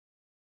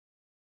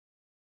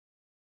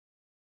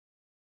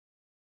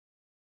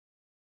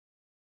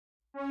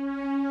We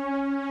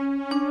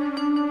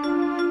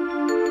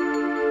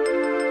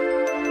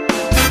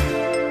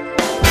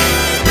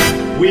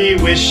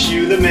wish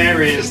you the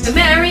merriest. The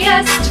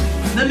merriest.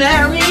 The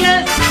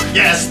merriest.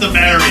 Yes, the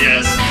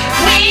merriest.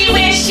 We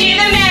wish you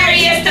the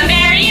merriest, the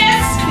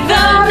merriest,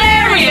 the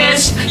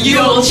merriest.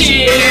 You'll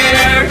cheer.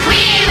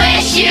 We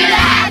wish you the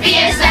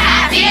happiest, the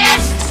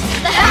happiest,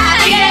 the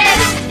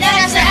happiest,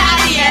 yes, the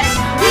happiest.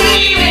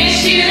 We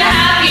wish you the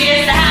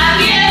happiest, the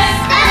happiest,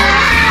 The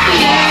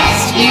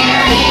happiest New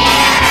Year.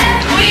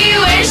 we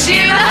wish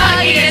you the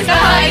huggiest, the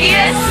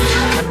huggiest,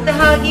 The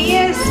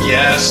huggiest.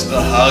 Yes, the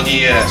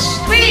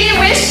huggiest. we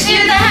wish you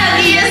the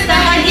huggiest, the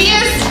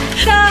huggiest,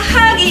 The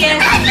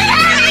huggiest.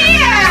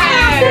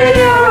 May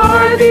your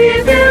heart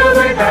be filled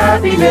with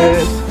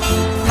happiness,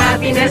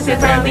 happiness and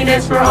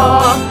friendliness for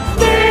all.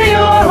 May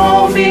your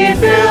home be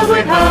filled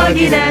with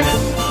hugginess,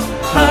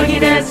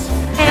 hugginess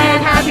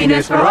and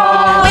happiness for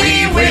all.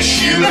 We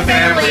wish you the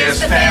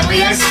familiest,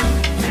 familiest,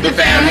 the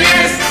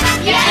familiest.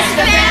 Yes,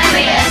 the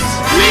familiest.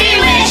 We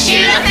wish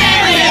you the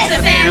familiest, the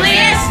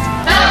familiest,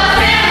 the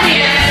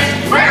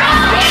familiest. We're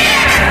all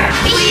here.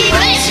 We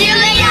wish you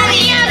the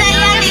yummiest, the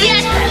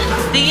yummiest.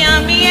 The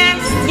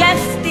yummiest. Yes,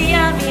 the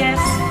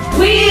yummiest.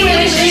 we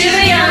wish you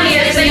the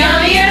yummiest, the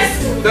yummiest.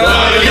 The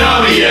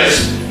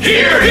yummiest.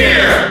 Here,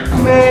 here.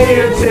 May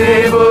your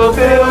table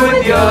fill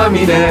with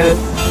yumminess,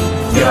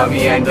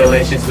 yummy and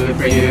delicious food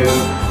for you.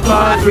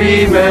 But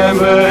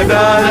remember the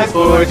less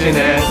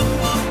fortunate,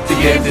 to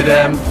give to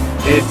them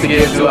is to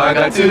give to our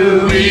God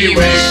too. We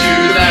wish you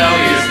the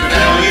belliest, the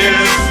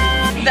belliest.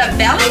 The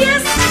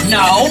belliest?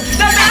 No.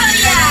 The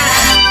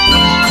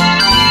belliest.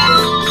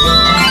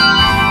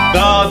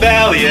 The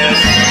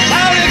belliest.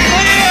 Loud and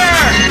clear.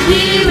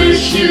 We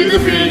wish you the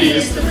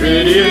prettiest, the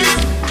prettiest.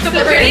 The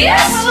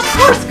prettiest? Well, of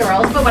course,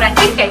 girls, but what I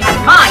think they had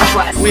in mind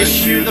was...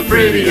 Wish you the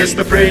prettiest,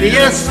 the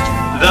prettiest.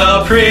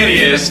 The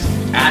prettiest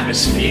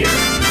atmosphere.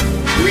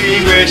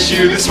 We wish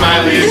you the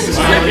smiliest, the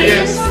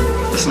smiliest.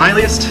 The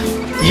smiliest?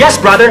 Yes,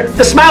 brother,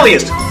 the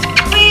smiliest.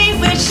 We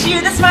wish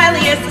you the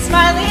smiliest, the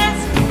smiliest.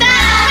 The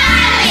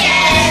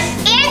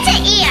happiest. Ear to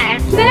ear.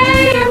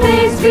 May your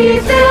face be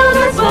filled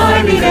with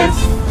smiliness,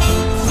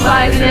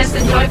 smiliness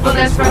and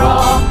joyfulness for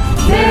all.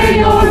 May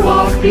your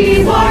walk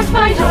be marked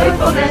by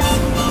joyfulness,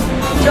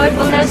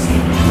 joyfulness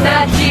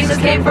that Jesus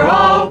came for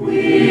all.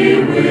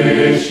 We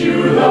wish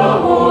you the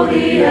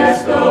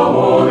holiest, the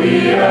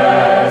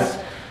holiest.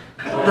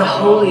 The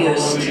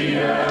holiest.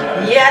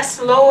 Yes,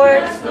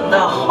 Lord, the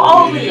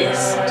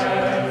holiest.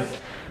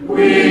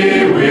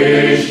 We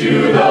wish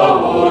you the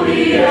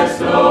holiest,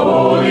 the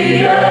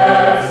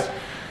holiest,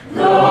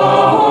 the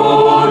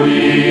holiest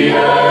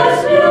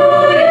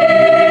New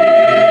Year,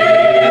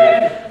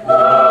 the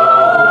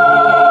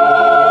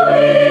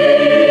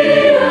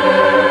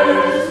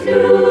holiest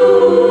New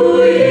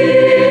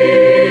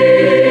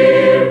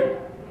Year.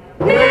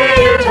 May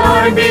your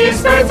time be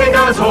spent in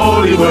God's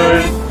holy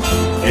word.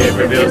 It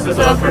reveals His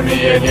love for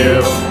me and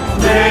you.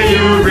 May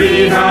you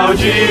read how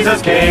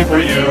Jesus came for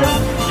you.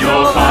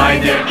 You'll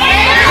find it.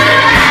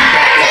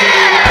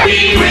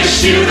 We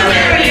wish you the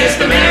merriest,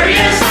 the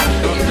merriest.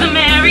 The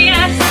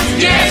merriest.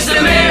 Yes,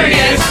 the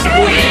merriest.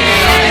 We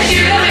wish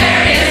you the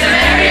merriest, the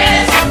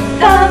merriest.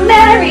 The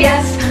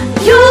merriest.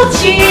 You'll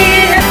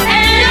cheer.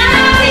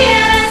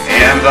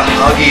 And the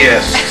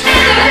huggiest.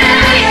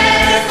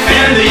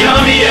 And the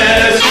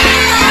yummiest.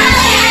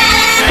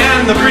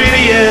 And the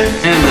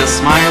prettiest. And the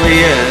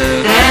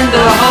smiliest. And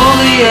the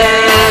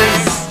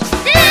holiest.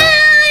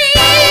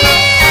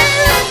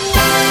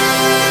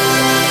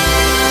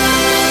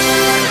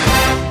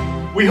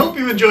 We hope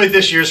you enjoyed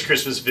this year's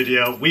Christmas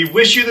video. We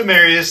wish you the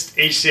merriest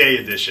HCA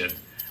edition.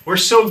 We're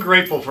so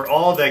grateful for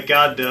all that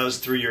God does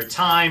through your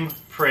time,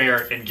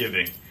 prayer, and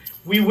giving.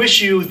 We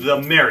wish you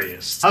the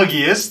merriest,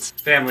 huggiest,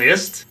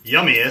 familiest,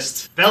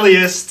 yummiest,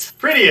 belliest,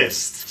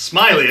 prettiest,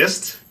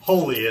 smiliest,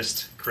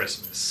 holiest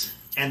Christmas,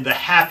 and the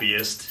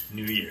happiest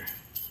New Year.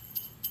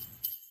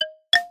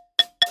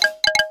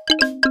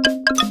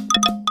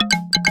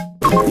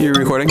 You're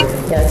recording?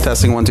 Yes.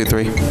 Testing 1, 2,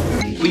 3.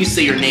 Please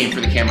say your name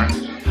for the camera.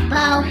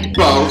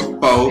 Bo.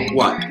 Bo,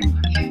 what?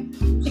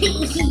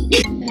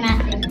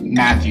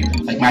 Matthew. Matthew.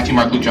 Like Matthew,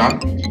 Mark, Luke, John?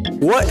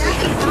 What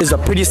is the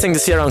prettiest thing to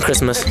see around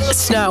Christmas?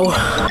 Snow.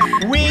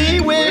 We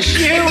wish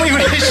you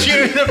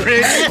the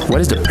prettiest.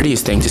 What is the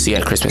prettiest thing to see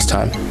at Christmas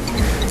time?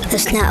 The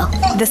snow.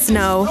 The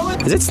snow.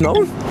 Is it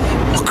snow?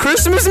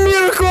 Christmas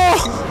miracle!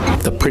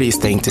 The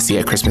prettiest thing to see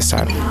at Christmas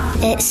time.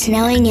 It's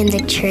snowing in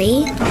the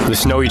tree. The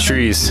snowy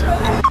trees.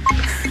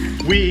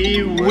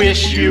 We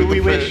wish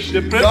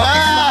the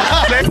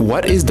prettiest.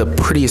 What is the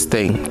prettiest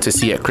thing to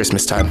see at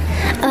Christmas time?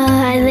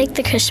 I like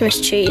the Christmas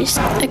trees.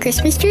 A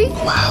Christmas tree?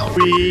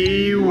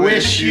 We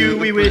wish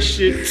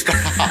it.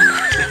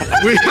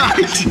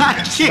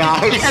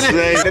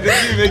 That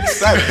doesn't make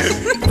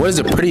sense. What is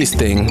the prettiest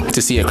thing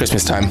to see at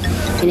Christmas time?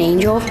 An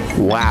angel.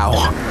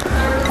 Wow.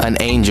 An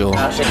angel.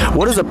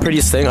 What is the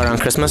prettiest thing around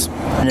Christmas?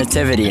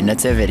 Nativity.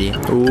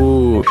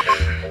 Ooh.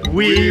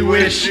 We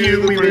wish it.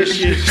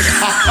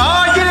 Oh,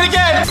 I did it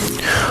again!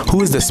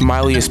 Who is the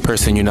smiliest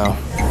person you know?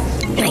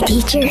 My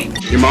teacher.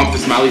 Your mom's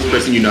the smiliest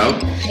person you know?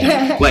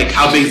 Like,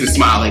 how big is the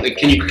smile? Like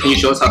can you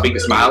show us how big the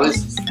smile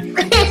is?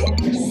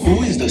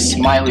 Who is the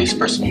smiliest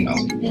person you know?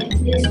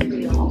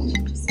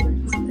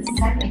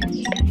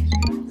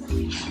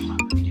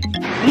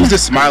 Who's the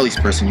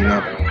smiliest person you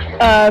know?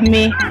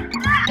 Me.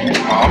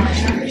 Mom?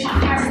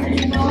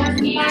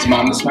 Is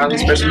mom the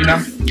smiliest person you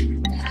know?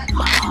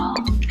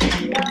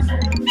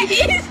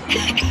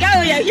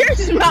 Oh yeah, your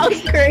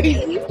smell's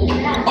crazy.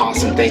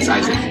 Awesome, thanks,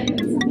 Isaac.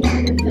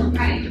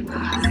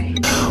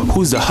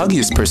 Who's the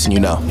huggiest person you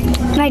know?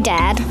 My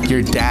dad.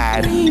 Your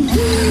dad.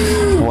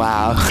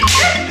 Wow.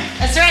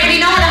 That's right, we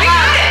know how to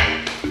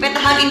hug. Put the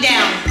hugging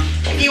down.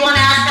 If you want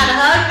to ask how to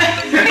hug,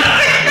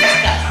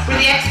 we're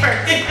the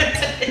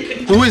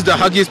experts. Who is the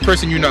huggiest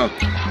person you know?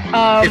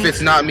 If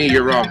it's not me,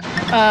 you're wrong. The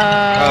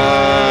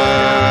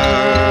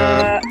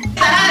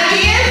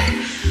huggiest?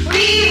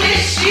 We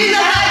wish you the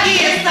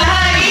huggiest, the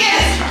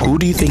huggiest. Who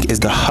do you think is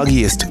the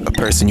huggiest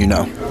person you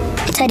know?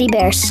 Teddy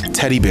bears.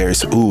 Teddy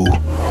bears. Ooh.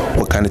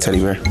 What kind of teddy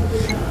bear?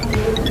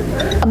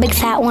 A big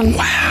fat one.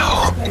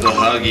 Wow. The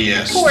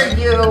huggiest. For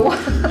you.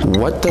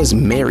 What does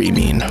Mary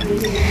mean?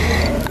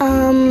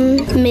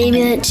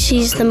 Maybe that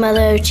she's the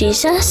mother of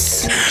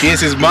Jesus.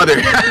 Jesus' mother.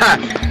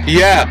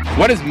 Yeah.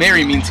 What does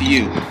Mary mean to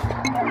you?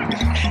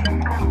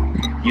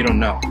 You don't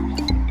know.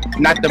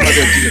 Not the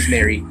mother of Jesus,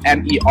 Mary.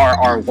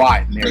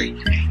 M-E-R-R-Y, Mary.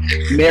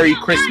 Merry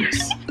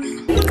Christmas.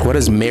 What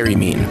does Mary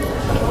mean?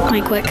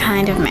 Like what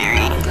kind of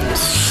Mary?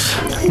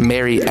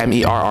 Mary,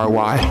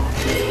 M-E-R-R-Y.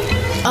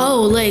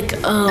 Oh, like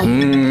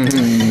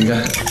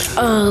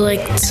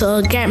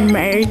to get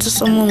married to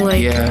someone,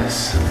 like.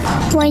 Yes.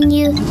 When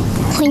you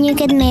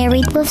get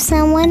married with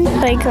someone?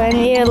 Like when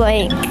you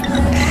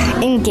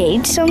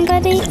engage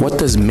somebody? What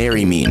does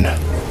Mary mean?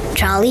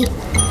 Jolly.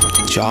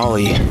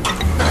 Jolly.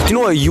 Do you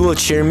know what Yule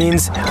cheer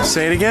means?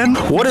 Say it again?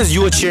 What does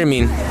Yule cheer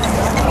mean?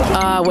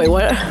 Wait,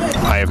 what?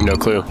 I have no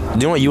clue. Do you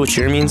know what Yule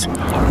cheer means?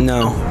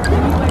 No.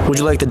 Would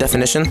you like the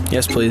definition?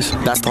 Yes, please.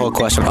 That's the whole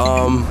question.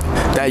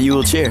 That you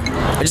will cheer.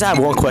 I just have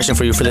one question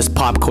for you for this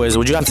pop quiz.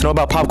 Would you have to know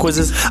about pop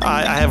quizzes?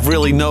 I have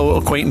really no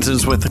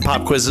acquaintances with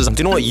pop quizzes. Do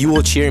you know what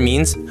Yule cheer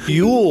means?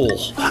 Yule,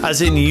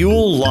 as in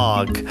Yule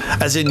log,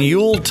 as in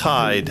Yule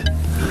tide.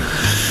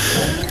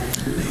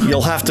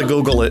 You'll have to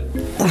Google it.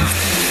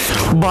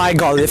 By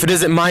golly, if it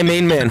isn't my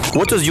main man.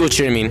 What does Yule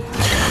cheer mean?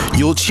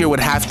 Yule cheer would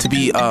have to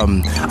be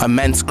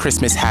immense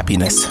Christmas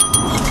happiness.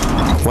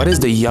 What is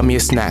the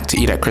yummiest snack to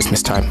eat at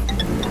Christmas time?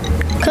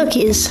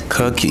 Cookies.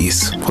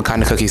 Cookies. What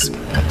kind of cookies?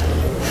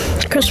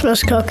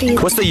 Christmas cookies.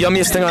 What's the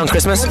yummiest thing on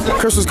Christmas?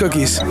 Christmas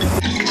cookies.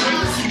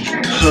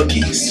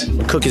 Cookies.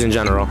 Cookies in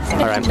general.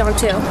 All right. Eggnog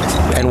too.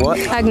 And what?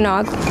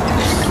 Eggnog.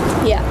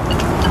 Yeah.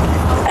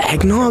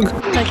 Eggnog?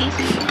 Cookies.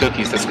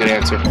 Cookies, that's a good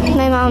answer.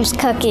 My mom's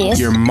cookies.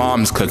 Your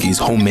mom's cookies,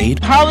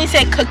 homemade? Probably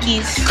say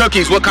cookies.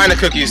 Cookies, what kind of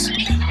cookies?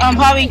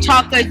 Probably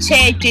chocolate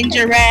chip,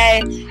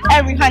 gingerbread,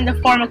 every kind of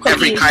form of cookies.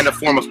 Every kind of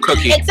form of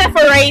cookie. Except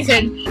for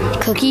raisin.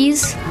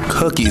 Cookies.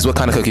 Cookies, what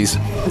kind of cookies?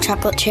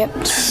 Chocolate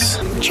chips.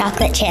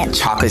 Chocolate chips.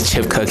 Chocolate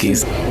chip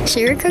cookies.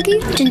 Sugar cookie.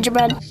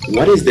 Gingerbread.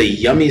 What is the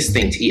yummiest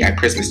thing to eat at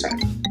Christmas time?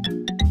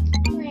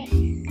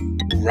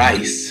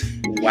 Rice.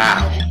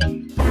 Wow.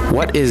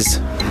 What is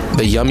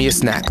the yummiest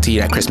snack to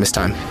eat at Christmas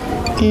time?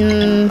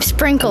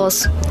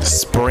 Sprinkles.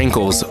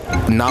 Sprinkles.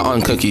 Not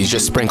on cookies,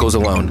 just sprinkles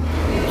alone.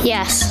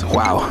 Yes.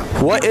 Wow.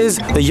 What is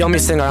the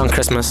yummiest thing on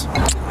Christmas?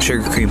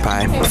 Sugar cream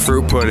pie.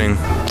 Fruit pudding.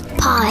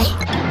 Pie.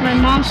 My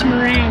mom's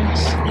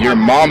meringues. Your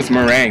mom's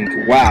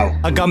meringue. Wow.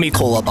 A gummy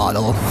cola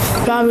bottle.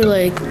 Probably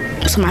like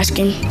some ice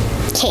cream.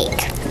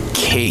 Cake.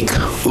 Cake.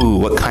 Ooh,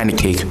 what kind of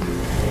cake?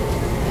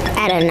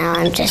 I don't know.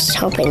 I'm just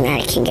hoping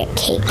that I can get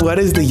cake. What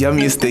is the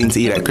yummiest thing to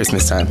eat at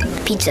Christmas time?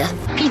 Pizza.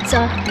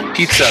 Pizza.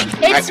 Pizza.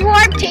 It's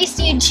warm,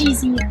 tasty, and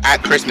cheesy.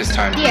 At Christmas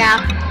time.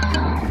 Yeah.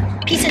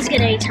 Pizza's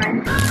good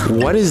anytime.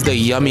 What is the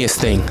yummiest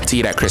thing to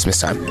eat at Christmas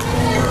time?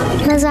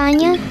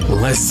 Lasagna.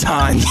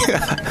 Lasagna.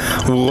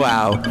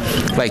 Wow.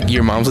 Like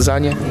your mom's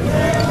lasagna?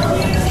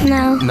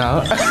 No.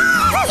 No.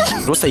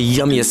 What's the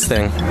yummiest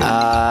thing?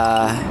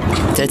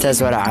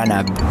 Titas wara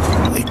anab.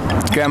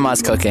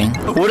 Grandma's cooking.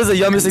 What is the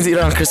yummiest thing to eat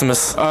on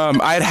Christmas?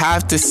 I'd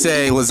have to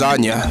say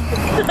lasagna.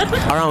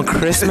 Around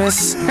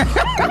Christmas?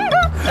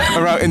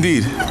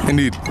 Indeed.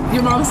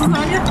 Your mom's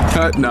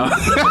lasagna? No.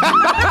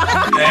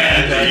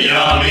 And the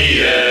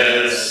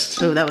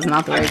yummiest. Oh, that was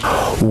not the right.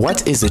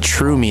 What is the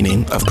true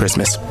meaning of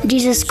Christmas?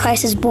 Jesus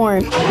Christ is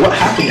born. What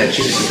happened at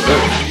Jesus'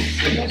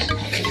 birth?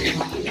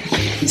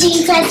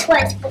 Jesus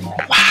was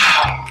born.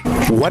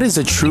 What is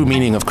the true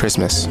meaning of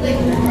Christmas?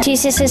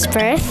 Jesus'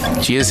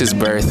 birth. Jesus'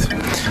 birth.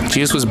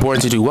 Jesus was born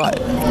to do what?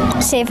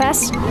 Save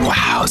us.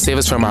 Wow, save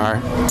us from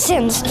our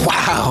Sins.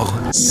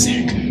 Wow.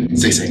 Sick.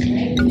 Say sick.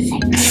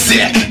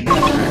 Sick.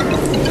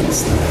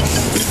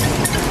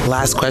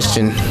 Last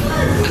question.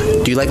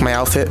 Do you like my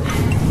outfit?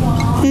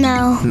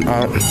 No.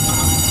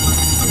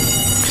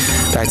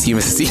 Back to you,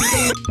 Mrs. C.